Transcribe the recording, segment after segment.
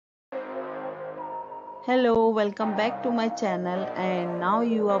Hello, welcome back to my channel, and now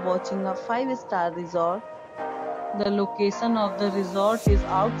you are watching a 5-star resort. The location of the resort is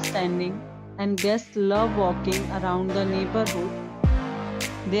outstanding and guests love walking around the neighborhood.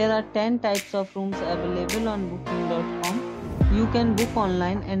 There are 10 types of rooms available on booking.com. You can book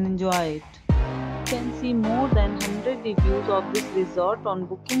online and enjoy it. You can see more than 100 reviews of this resort on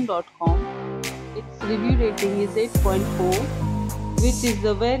booking.com. Its review rating is 8.4, which is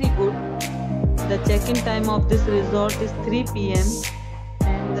very good. The check-in time of this resort is 3 p.m.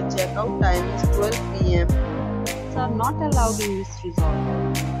 and the check-out time is 12 p.m. Pets are not allowed in this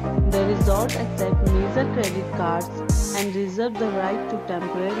resort. The resort accepts major credit cards and reserves the right to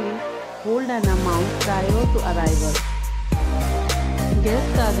temporarily hold an amount prior to arrival.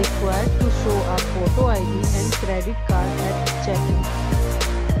 Guests are required to show a photo ID and credit card at check-in.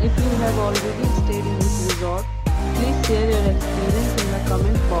 If you have already stayed in this resort, please share your experience in the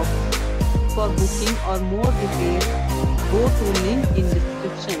comment box. For booking or more details, go to link in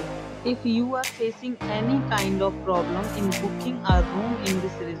description. If you are facing any kind of problem in booking a room in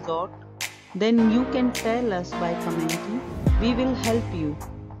this resort, then you can tell us by commenting. We will help you.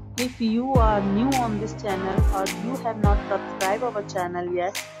 If you are new on this channel or you have not subscribed our channel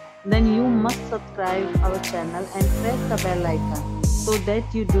yet, then you must subscribe our channel and press the bell icon so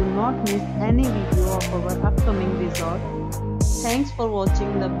that you do not miss any video of our upcoming resort. Thanks for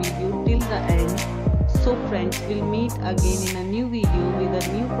watching the video till the end. So friends, we'll meet again in a new video with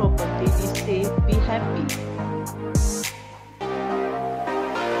a new property. Be safe, be happy.